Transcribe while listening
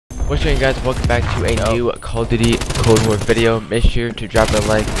What's going on, guys? Welcome back to a new Call of Duty Cold War video. Make sure to drop a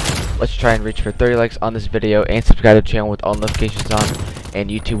like. Let's try and reach for 30 likes on this video, and subscribe to the channel with all notifications on, and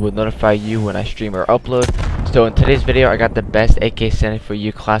YouTube will notify you when I stream or upload. So in today's video, I got the best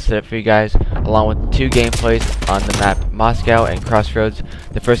AK-74u class setup for you guys, along with two gameplays on the map Moscow and Crossroads.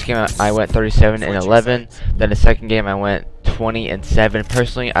 The first game I went 37 and 11, then the second game I went 20 and 7.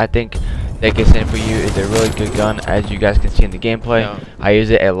 Personally, I think the AK-74u is a really good gun, as you guys can see in the gameplay. I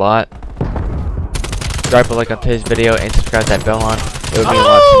use it a lot. Drop a like on today's video and subscribe to that bell on. It would mean a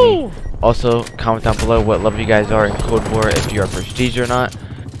lot to me. Also, comment down below what level you guys are in Cold War, if you are prestige or not.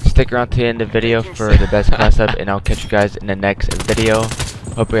 Stick around to the end of the video for the best class up, and I'll catch you guys in the next video.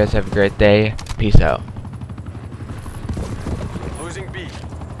 Hope you guys have a great day. Peace out. Losing B.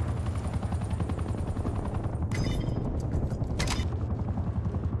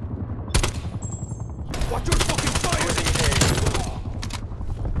 Watch your fucking fire! Losing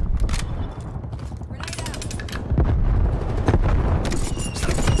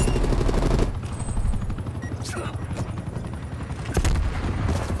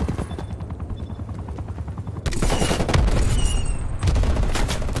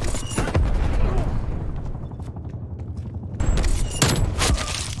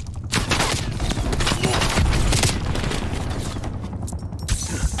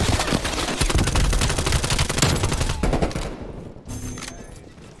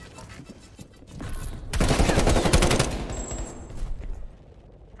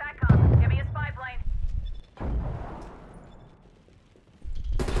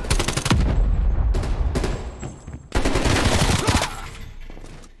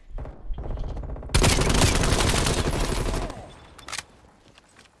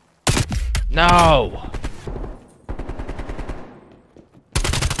No!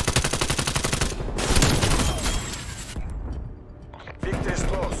 Victor is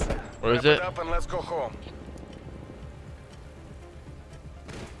close. Where is Wrap it? Up and let's go home.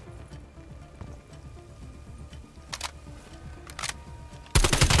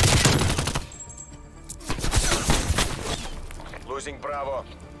 Losing Bravo.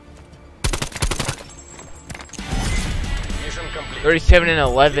 Mission complete. 37 and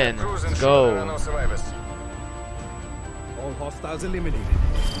 11. Let's go. All hostiles eliminated.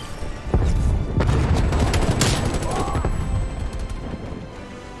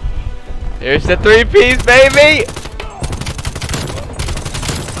 There's the 3-piece, baby!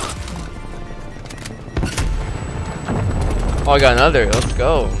 Oh, I got another. Let's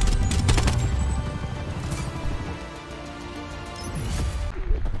go.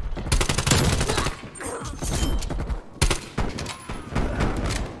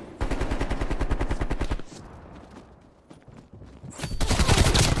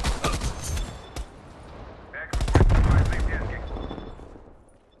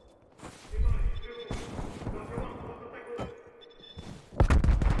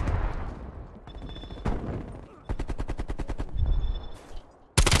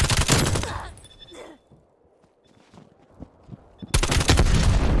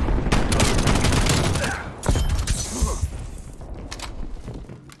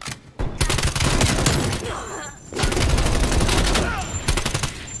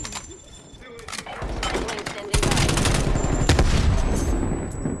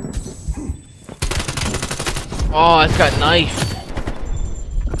 Oh, it's got knifed.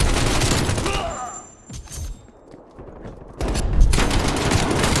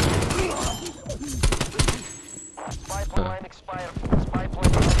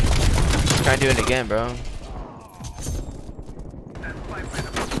 Try to do it again, bro.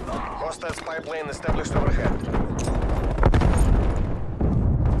 Hostile spy plane established overhead.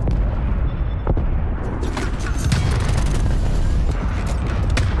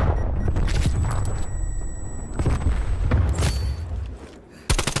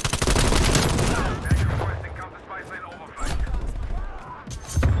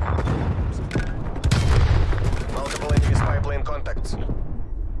 Multiple enemy spy plane contacts.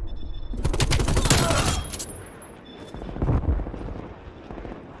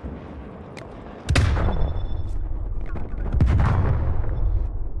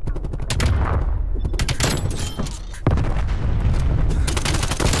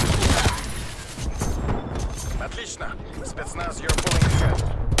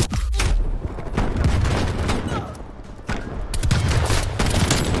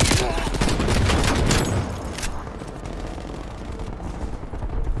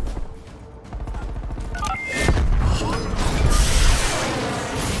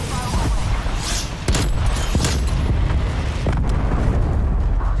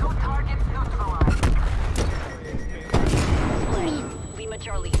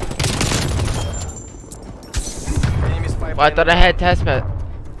 Enemy spy Well, I plane. thought I had test mask.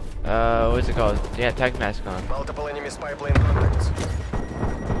 What's it called? Yeah, tech mask on. Multiple enemy spy plane contacts.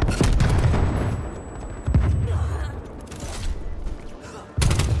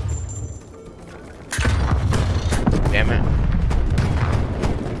 Damn it.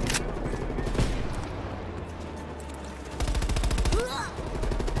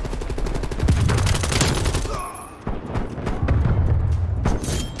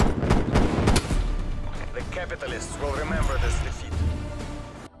 The capitalists will remember this defeat.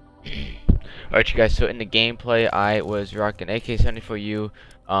 Alright, you guys, so in the gameplay, I was rocking AK-74u,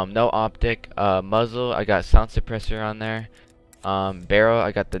 no optic, muzzle, I got sound suppressor on there, barrel,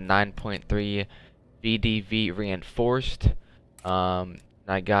 I got the 9.3 VDV reinforced,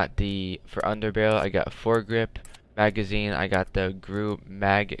 I got for underbarrel, I got foregrip, magazine, I got the GRU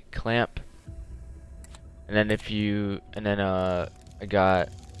mag clamp, and then I got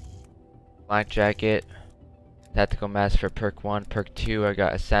black jacket, tactical mask for perk 1, perk 2 I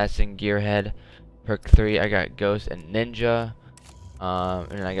got assassin gearhead, perk 3 I got ghost and ninja, and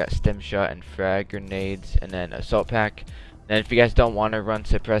then I got stim shot and frag grenades, and then assault pack. And if you guys don't want to run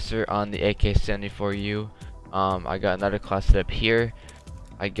suppressor on the AK-74u, I got another class set up here.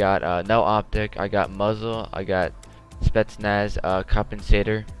 I got no optic, I got muzzle, I got Spetsnaz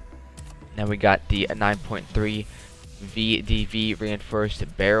compensator, then we got the 9.3 VDV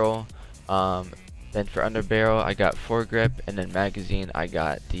reinforced barrel, then for underbarrel I got foregrip, and then magazine I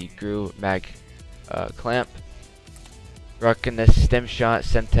got the GRU mag clamp. Rocking the stim shot,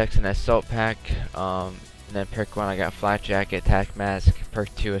 Semtex, and assault pack, and then perk 1 I got flat jacket, tac mask,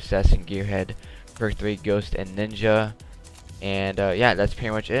 perk 2 assassin gearhead, perk 3 ghost and ninja, and yeah, that's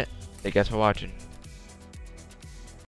pretty much it. Thank you guys for watching.